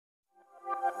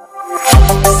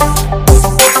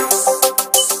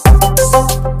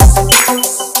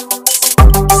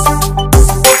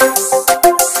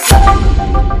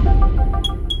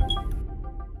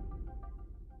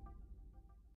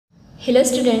Hello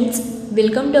students,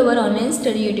 welcome to our online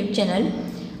study YouTube channel.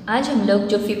 आज हम लोग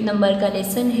जो 5th नंबर का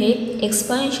लेसन है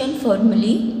एक्सपेंशन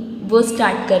फॉर्मूली वो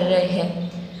स्टार्ट कर रहे हैं।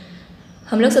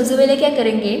 हम लोग सबसे पहले क्या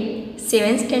करेंगे,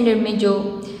 7th स्टैंडर्ड में जो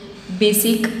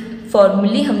बेसिक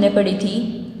फॉर्मूली हमने पढ़ी थी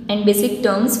एंड बेसिक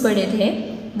टर्म्स पढ़े थे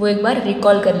वो एक बार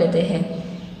रिकॉल कर लेते हैं।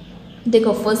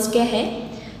 देखो फर्स्ट क्या है,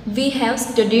 we have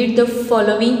studied the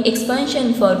following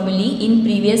expansion formulae in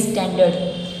previous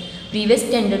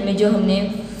standard में जो हमने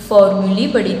फॉर्मूली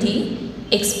पढ़ी थी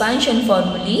एक्सपेंशन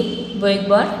फॉर्मूली वो एक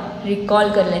बार रिकॉल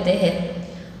कर लेते हैं।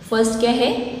 फर्स्ट क्या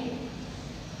है,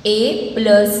 a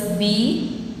plus B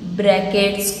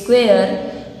bracket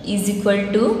square is equal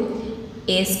to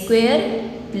a square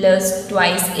plus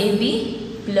twice A B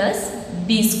plus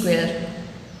B square.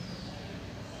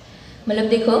 मतलब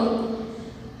देखो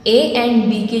a एंड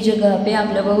b की जगह पे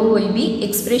आप लोगों को कोई भी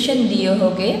एक्सप्रेशन दिए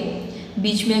होंगे,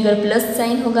 बीच में अगर प्लस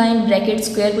साइन होगा एंड ब्रैकेट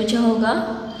स्क्वायर पूछा होगा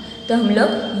तो हम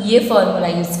लोग ये फॉर्मूला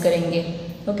यूज़ करेंगे।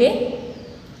 ओके,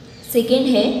 सेकेंड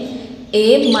है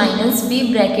a minus B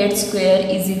bracket square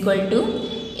is equal to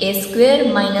A square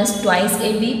minus twice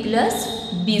A B plus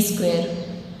B square.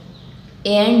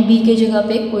 A and B के जगह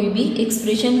पे कोई भी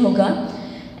एक्सप्रेशन होगा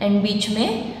एंड बीच में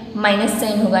माइनस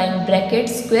साइन होगा एंड ब्रैकेट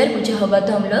स्क्वायर पूछा होगा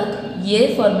तो हम लोग ये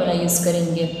फॉर्मूला यूज़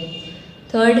करेंगे।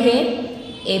 थर्ड है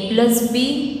a plus B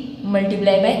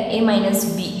multiply by A minus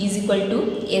B is equal to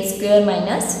A square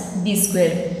minus B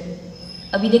square.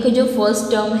 अभी देखो जो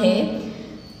फर्स्ट टर्म है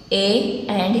a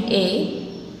एंड a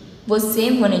वो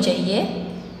सेम होने चाहिए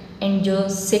एंड जो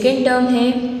सेकेंड टर्म है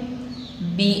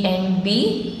b एंड b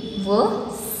वो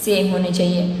सेम होने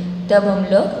चाहिए, तब हम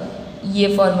लोग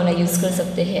ये फॉर्मूला यूज़ कर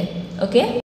सकते हैं। ओके,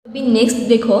 अभी नेक्स्ट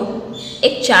देखो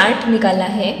एक चार्ट निकाला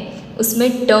है,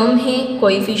 उसमें टर्म है,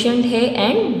 कोएफिशिएंट है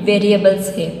एंड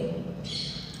वेरिएबल्स है।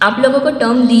 आप लोगों को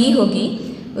टर्म दी होगी,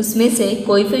 उसमें से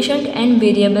कोएफिशिएंट एंड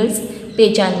वेरिएबल्स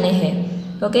पहचानने हैं।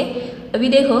 ओके, अभी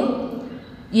देखो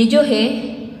ये जो है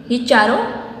ये चारों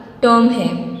टर्म है।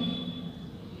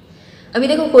 अभी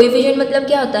देखो कोएफिशिएंट मतलब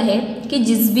क्या होता है कि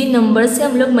जिस भी नंबर से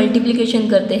हम लोग मल्टीप्लिकेशन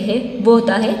करते हैं वो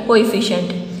होता है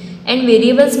कोएफिशिएंट, एंड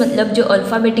वेरिएबल्स मतलब जो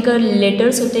अल्फ़ाबेटिकल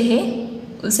लेटर्स होते हैं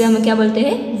उसे हम क्या बोलते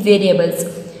हैं, वेरिएबल्स।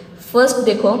 फर्स्ट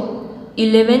देखो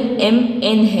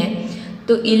 11mn है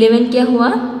तो 11 क्या हुआ,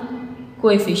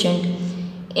 कोएफिशिएंट,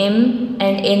 m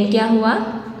एंड n क्या हुआ,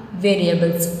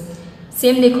 वेरिएबल्स।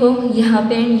 सेम देखो यहाँ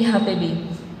पे एंड यहाँ पे भी,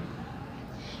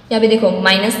 यहाँ पे देखो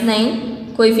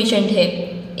 -9 कोएफिशिएंट है,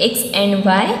 x एंड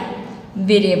y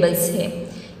वेरिएबल्स है।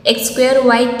 x square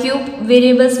Y cube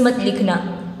variables मत लिखना,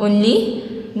 ओनली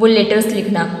वो लेटर्स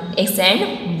लिखना x एंड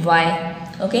y।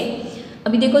 ओके,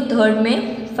 अभी देखो थर्ड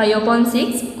में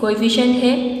 5/6 कोएफिशिएंट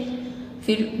है,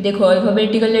 फिर देखो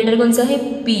अल्फ़ाबेटिकल लेटर कौन सा है,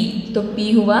 p, तो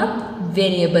p हुआ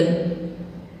वेरिएबल।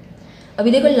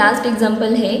 अभी देखो लास्ट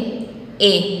एग्जांपल है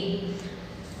a।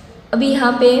 अभी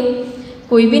यहाँ पे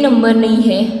कोई भी नंबर नहीं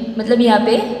है, मतलब यहाँ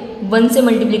पे 1 से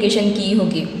मल्टीप्लिकेशन की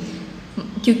होगी,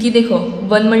 क्योंकि देखो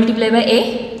 1 मल्टीप्लाई बाय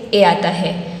a आता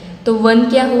है, तो 1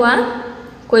 क्या हुआ,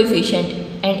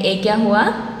 कोएफिशिएंट एंड a क्या हुआ,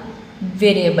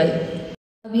 वेरिएबल।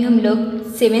 अभी हम लोग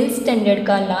 7th स्टैंडर्ड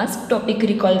का लास्ट टॉपिक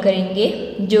रिकॉल करेंगे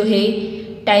जो है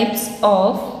टाइप्स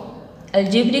ऑफ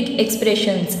अलजेब्रिक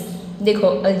एक्सप्रेशंस। देखो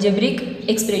अलजेब्रिक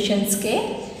एक्सप्रेशंस के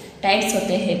टाइप्स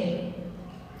होते हैं।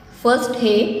 फर्स्ट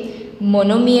है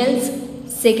मोनोमियल्स,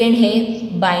 सेकंड है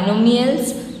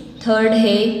बाइनोमियल्स, थर्ड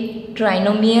है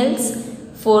ट्राइनोमियल्स,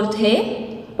 फोर्थ है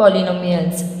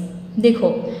पॉलिनोमियल्स।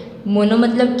 देखो मोनो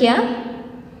मतलब क्या,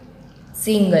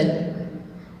 सिंगल,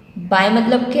 बाय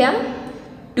मतलब क्या,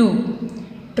 2,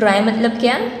 ट्राई मतलब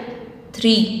क्या,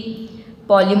 3,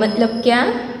 पॉली मतलब क्या,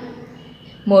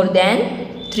 मोर देन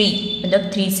 3 मतलब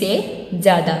 3 से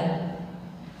ज़्यादा।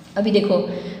 अभी देखो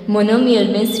मोनोमियल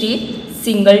में सिर्फ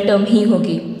सिंगल टर्म ही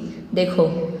होगी, देखो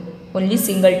ओनली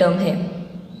सिंगल टर्म है।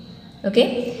 ओके,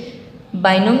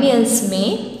 बाइनोमियल्स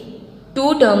में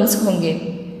 2 टर्म्स होंगे,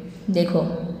 देखो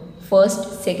first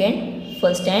second,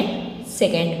 first and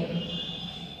second.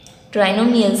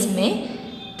 Trinomials में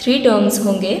 3 टर्म्स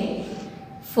होंगे,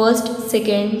 first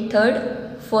second third,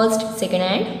 first second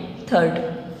and third.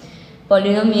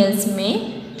 Polynomials में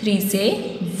 3 से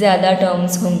ज़्यादा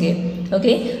टर्म्स होंगे।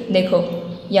 ओके, देखो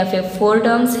या फिर 4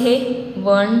 टर्म्स है,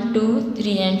 1 2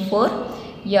 3 एंड 4,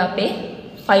 यहाँ पे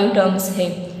 5 टर्म्स है,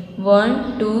 1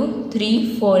 2 3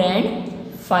 4 एंड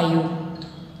 5।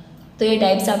 तो ये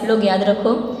टाइप्स आप लोग याद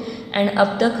रखो एंड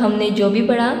अब तक हमने जो भी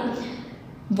पढ़ा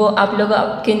वो आप लोग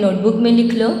आपके नोटबुक में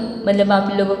लिख लो, मतलब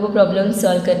आप लोगों को प्रॉब्लम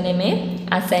सॉल्व करने में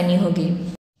आसानी होगी।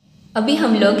 अभी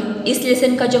हम लोग इस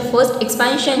लेसन का जो फर्स्ट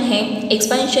एक्सपेंशन है,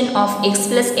 expansion of x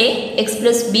plus A x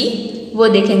plus B, वो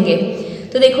देखेंगे।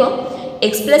 तो देखो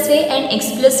x plus A and x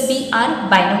plus B are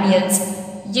binomials.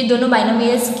 ये दोनों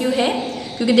बाइनोमियल्स क्यों है?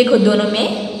 क्योंकि देखो दोनों में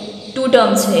 2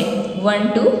 टर्म्स है 1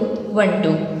 2 1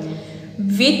 2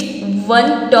 विथ 1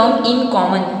 टर्म इन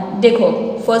कॉमन। देखो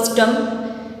फर्स्ट टर्म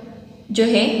जो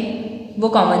है वो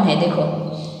कॉमन है, देखो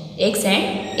x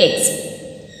and x।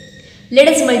 Let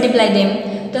us multiply them.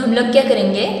 तो हम लोग क्या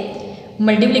करेंगे?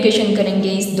 मल्टीप्लिकेशन करेंगे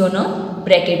इस दोनों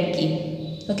ब्रैकेट की।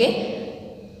 ओके,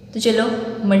 तो चलो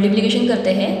मल्टीप्लिकेशन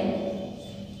करते हैं।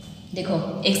 देखो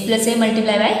x plus A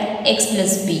multiply by x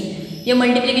plus B. ये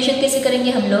मल्टीप्लिकेशन कैसे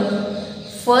करेंगे हम लोग?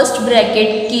 फर्स्ट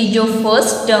ब्रैकेट की जो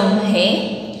फर्स्ट टर्म है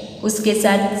उसके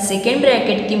साथ सेकेंड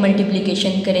ब्रैकेट की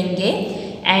मल्टीप्लिकेशन करेंगे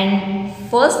एंड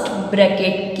फर्स्ट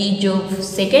ब्रैकेट की जो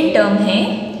सेकेंड टर्म है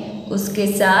उसके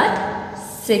साथ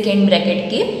सेकेंड ब्रैकेट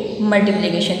की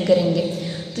मल्टीप्लिकेशन करेंगे।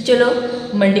 तो चलो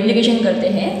मल्टीप्लिकेशन करते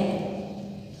हैं।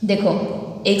 देखो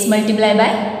x मल्टीप्लाई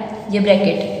बाय ये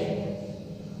ब्रैकेट,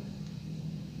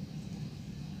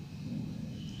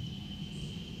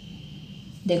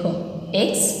 देखो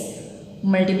x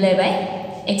multiply by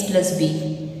x plus B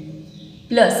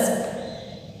plus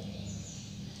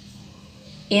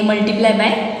A multiply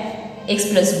by x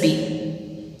plus B.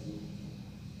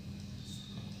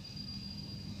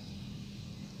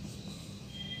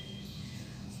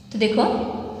 तो देखो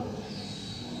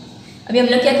अभी हम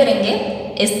लोग क्या करेंगे?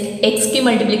 एक्स की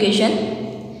मल्टीप्लिकेशन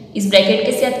इस ब्रैकेट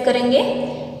के साथ करेंगे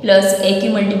प्लस ए की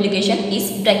मल्टीप्लिकेशन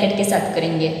इस ब्रैकेट के साथ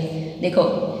करेंगे। देखो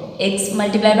x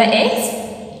multiply by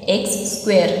x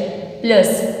square plus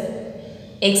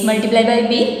x multiply by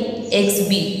B x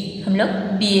B, हम लोग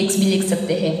बी एक्स भी लिख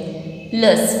सकते हैं,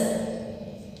 plus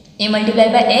A multiply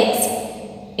by x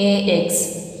A x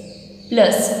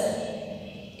plus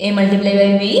A multiply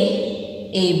by B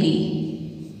A B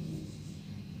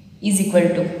is equal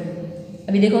to,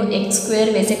 अभी देखो x square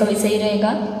वैसे का वैसे ही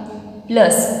रहेगा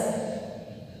प्लस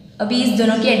अभी इस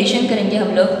दोनों की एडिशन करेंगे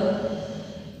हम लोग।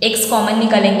 x कॉमन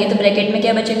निकालेंगे तो ब्रैकेट में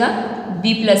क्या बचेगा?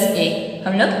 b प्लस ए,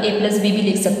 हम लोग a प्लस बी भी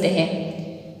लिख सकते हैं,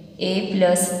 a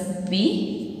plus B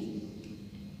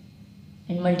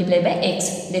and multiply by x।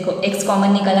 देखो x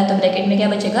कॉमन निकाला तो ब्रैकेट में क्या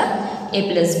बचेगा? a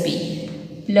plus B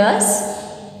plus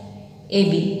A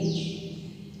B.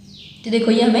 तो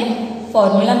देखो ये हमें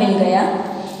फॉर्मूला मिल गया।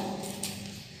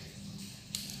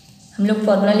 हम लोग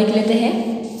फॉर्मूला लिख लेते हैं।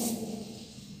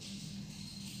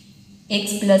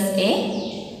 x plus A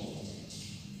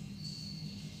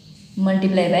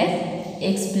multiply by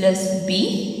x plus B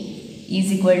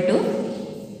is equal to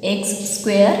x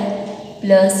square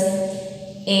plus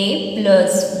A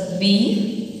plus B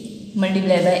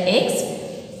multiply by x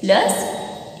plus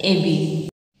A B.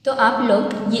 तो आप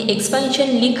लोग ये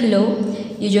एक्सपेंशन लिख लो,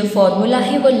 ये जो फॉर्मूला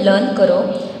है वो लर्न करो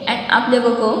एंड आप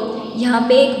लोगों को यहाँ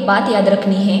पे एक बात याद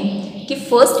रखनी है कि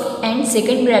फर्स्ट एंड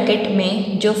सेकंड ब्रैकेट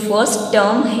में जो फर्स्ट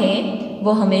टर्म है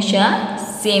वो हमेशा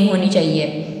सेम होनी चाहिए।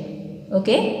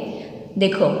 ओके,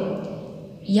 देखो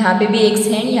यहाँ पे भी x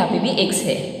है, यहाँ पे भी x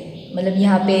है, मतलब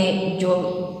यहाँ पे जो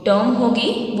टर्म होगी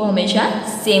वो हमेशा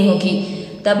सेम होगी,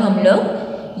 तब हम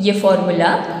लोग ये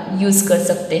फॉर्मूला यूज़ कर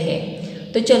सकते हैं।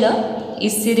 तो चलो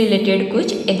इससे रिलेटेड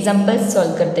कुछ एग्जांपल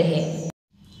सॉल्व करते हैं।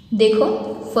 देखो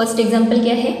फर्स्ट एग्जांपल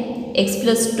क्या है? x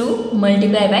plus 2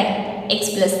 multiply by x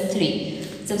plus 3।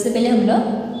 सबसे पहले हम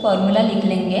लोग फॉर्मूला लिख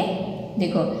लेंगे।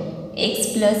 देखो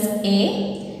x plus A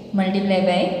multiply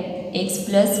by x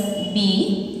plus B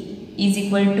is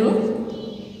equal to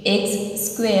x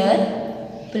square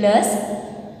plus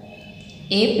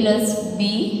A plus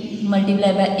B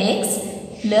multiply by x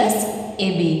plus A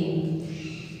B.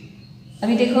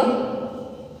 अभी देखो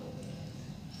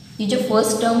ये जो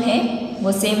फर्स्ट टर्म है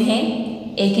वो सेम है,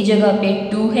 ए की जगह पे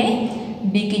 2 है,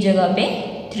 बी की जगह पे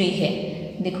 3 है।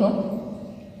 देखो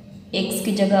x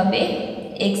की जगह पे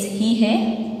x ही है,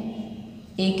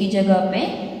 ए की जगह पे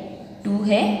 2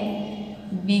 है,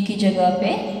 b की जगह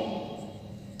पे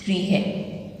 3 है।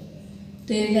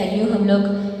 तो ये वैल्यू हम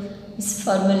लोग इस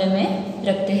फॉर्मूले में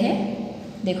रखते हैं।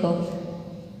 देखो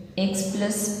x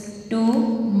plus 2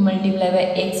 multiply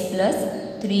by x plus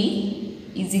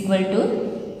 3 is equal to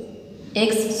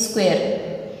x square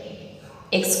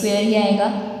ही आएगा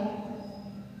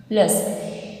plus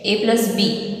A plus B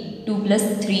 2 plus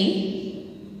 3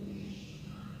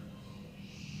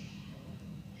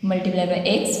 multiply by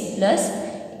x plus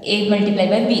A multiply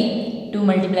by B 2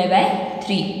 multiply by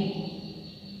 3।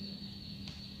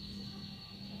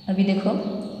 अभी देखो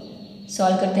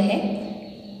सॉल्व करते हैं।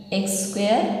 X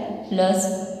square plus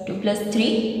 2 plus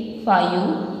 3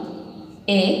 5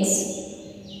 x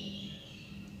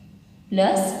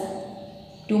plus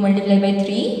 2 multiply by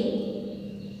 3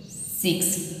 6।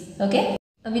 Okay,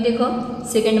 अभी देखो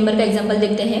second number का example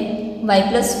देखते हैं। y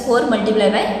plus 4 multiply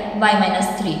by y minus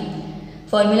 3।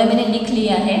 Formula मैंने लिख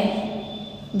लिया है।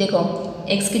 देखो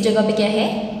x की जगह पे क्या है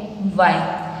y,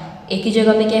 a की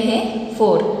जगह पे क्या है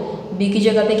 4, b की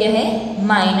जगह पे क्या है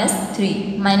 -3।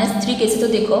 -3 कैसे, तो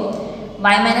देखो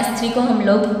y -3 को हम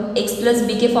लोग x प्लस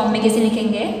b के फॉर्म में कैसे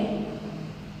लिखेंगे।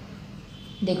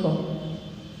 देखो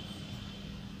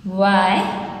y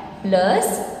प्लस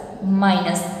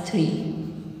 -3,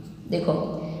 देखो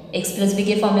x प्लस b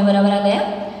के फॉर्म में बराबर आ गया,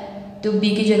 तो b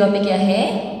की जगह पे क्या है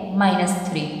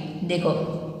 -3। देखो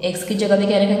x की जगह पे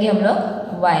क्या रखेंगे हम लोग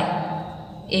y,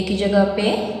 a की जगह पे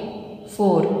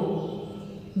 4,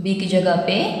 b की जगह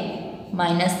पे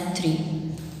 -3।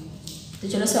 तो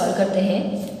चलो सॉल्व करते हैं।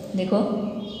 देखो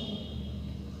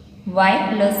y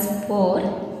plus 4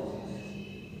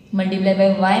 multiply by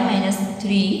y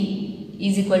 -3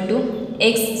 is equal to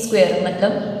x square,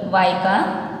 मतलब y का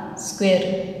square,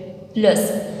 plus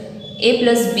a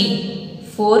plus b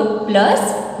 4 plus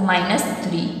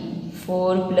 -3,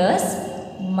 4 plus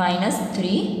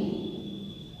 -3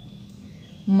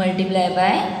 multiply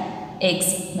by x,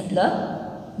 मतलब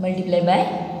multiply by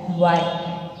y,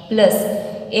 plus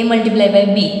a multiply by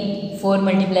b 4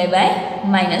 multiply by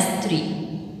 -3।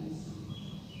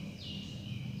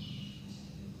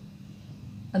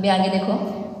 अभी आगे देखो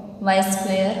y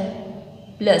square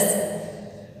plus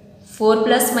 4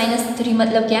 plus -3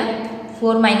 मतलब क्या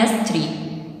 4 -3,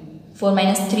 4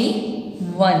 -3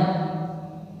 1,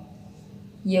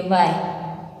 ये y,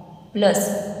 plus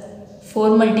 4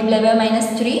 multiply by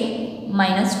 -3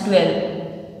 -12।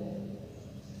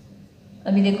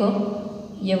 अभी देखो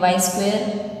ये y स्क्वायर,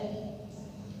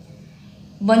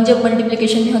 1 जब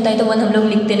मल्टीप्लिकेशन में होता है तो 1 हम लोग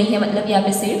लिखते नहीं है, मतलब यहाँ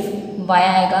पे सिर्फ y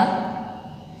आएगा।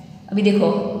 अभी देखो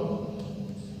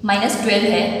 -12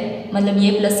 है, मतलब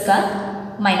ये प्लस का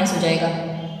माइनस हो जाएगा,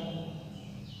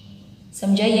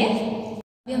 समझा ये।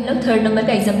 अभी हम लोग थर्ड नंबर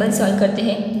का एग्जाम्पल सॉल्व करते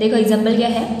हैं। देखो एग्जाम्पल क्या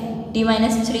है,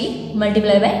 t-3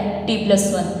 मल्टीप्लाई बाय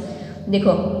t+1।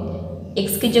 देखो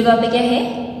x की जगह पे क्या है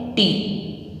t,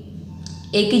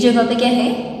 a की जगह पे क्या है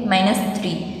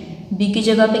 -3, b की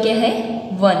जगह पे क्या है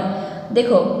 1।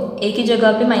 देखो a की जगह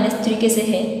पे -3 कैसे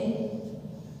है,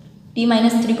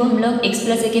 t-3 को हम लोग x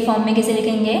प्लस a के फॉर्म में कैसे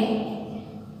लिखेंगे,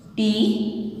 t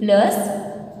प्लस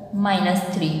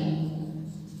 -3।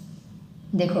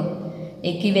 देखो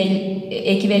a की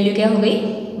वैल्यू क्या हो गई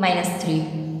 -3।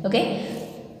 ओके,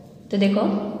 तो देखो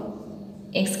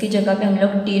x की जगह पे हम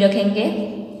लोग t रखेंगे,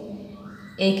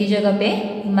 a की जगह पे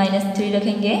 -3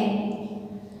 रखेंगे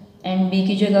एंड b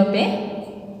की जगह पे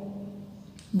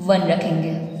 1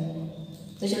 रखेंगे।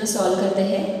 तो चलो सॉल्व करते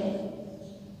हैं।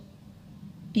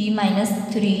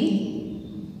 t-3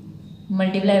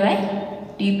 multiply by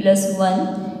t+1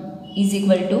 is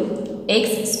equal to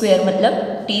x square, मतलब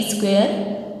t square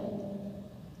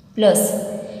plus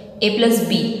a plus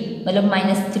b, मतलब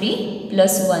 -3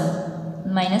 + 1,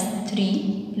 -3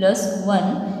 + 1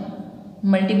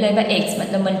 मल्टीप्लाई बाय x,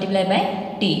 मतलब multiply by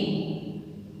t,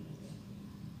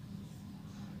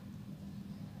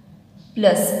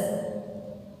 plus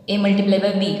a multiply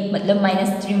by b, मतलब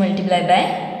 -3 मल्टीप्लाई बाय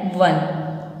 1।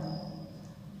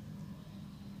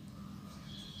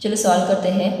 चलो सॉल्व करते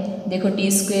हैं। देखो t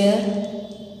square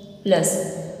plus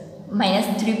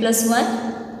 -3 + 1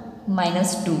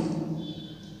 -2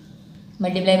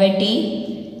 multiply by t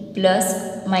plus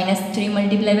 -3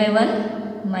 multiply by 1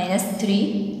 -3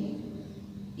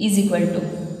 is equal to,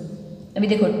 अभी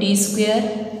देखो t square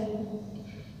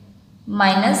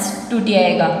 -2t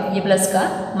आएगा, ये प्लस का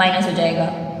माइनस हो जाएगा,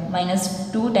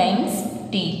 -2 टाइम्स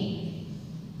t।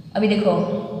 अभी देखो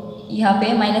यहाँ पे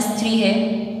 -3 है,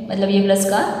 मतलब ये प्लस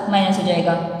का माइनस हो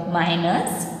जाएगा,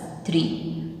 -3।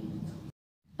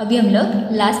 अभी हम लोग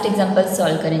लास्ट एग्जाम्पल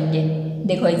सॉल्व करेंगे।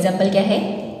 देखो एग्जाम्पल क्या है,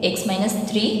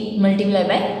 x-3 multiply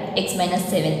by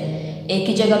x-7। a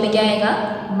की जगह पे क्या आएगा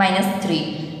 -3,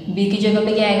 b की जगह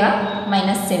पे क्या आएगा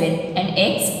 -7 एंड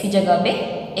x की जगह पे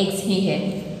x ही है।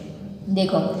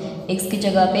 देखो x की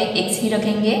जगह पे x ही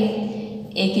रखेंगे,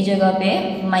 a की जगह पे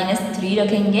 -3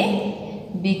 रखेंगे,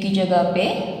 b की जगह पे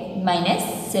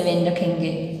 -7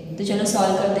 रखेंगे। तो चलो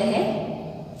सॉल्व करते हैं।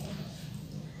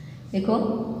 देखो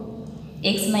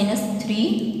x-3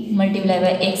 multiply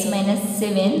by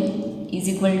x-7 is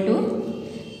equal to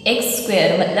x square,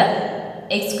 मतलब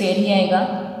एक्स स्क्वायर ही आएगा,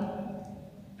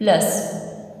 plus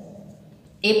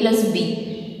a plus b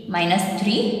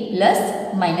 -3 +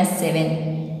 -7,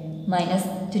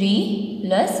 -3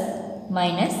 +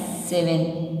 -7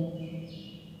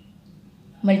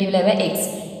 multiply by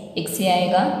x ही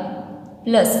आएगा,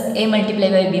 plus a multiply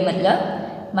by b, मतलब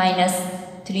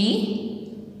 -3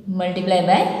 मल्टीप्लाई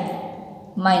बाय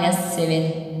 -7।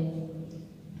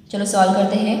 चलो सॉल्व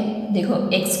करते हैं। देखो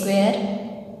x square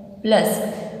plus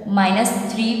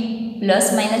 -3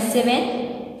 + -7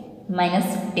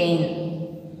 -10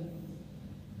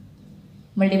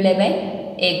 multiply by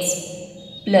x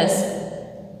plus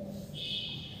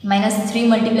 -3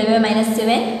 multiply by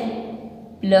 -7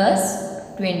 plus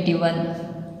 21।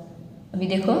 अभी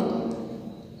देखो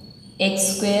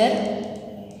x²,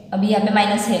 अभी यहाँ पे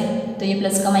माइनस है तो ये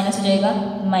प्लस का माइनस हो जाएगा,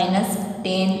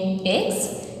 -10x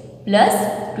प्लस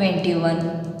 21।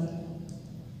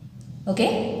 ओके,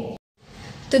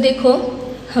 तो देखो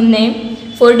हमने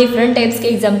 4 डिफरेंट टाइप्स के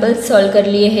एग्जाम्पल सॉल्व कर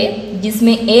लिए हैं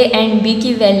जिसमें a एंड b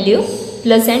की वैल्यू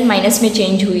प्लस एंड माइनस में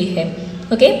चेंज हुई है।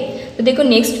 ओके, तो देखो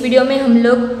नेक्स्ट वीडियो में हम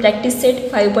लोग प्रैक्टिस सेट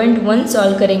 5.1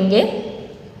 सॉल्व करेंगे।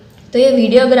 तो ये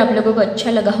वीडियो अगर आप लोगों को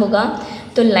अच्छा लगा होगा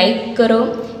तो लाइक करो,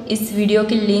 इस वीडियो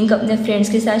की लिंक अपने फ्रेंड्स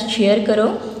के साथ शेयर करो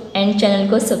एंड चैनल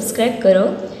को सब्सक्राइब करो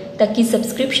ताकि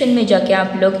सब्सक्रिप्शन में जाके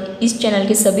आप लोग इस चैनल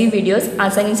के सभी वीडियोस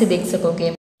आसानी से देख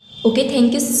सकोगे। Okay,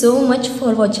 thank you so much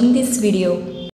for watching this video.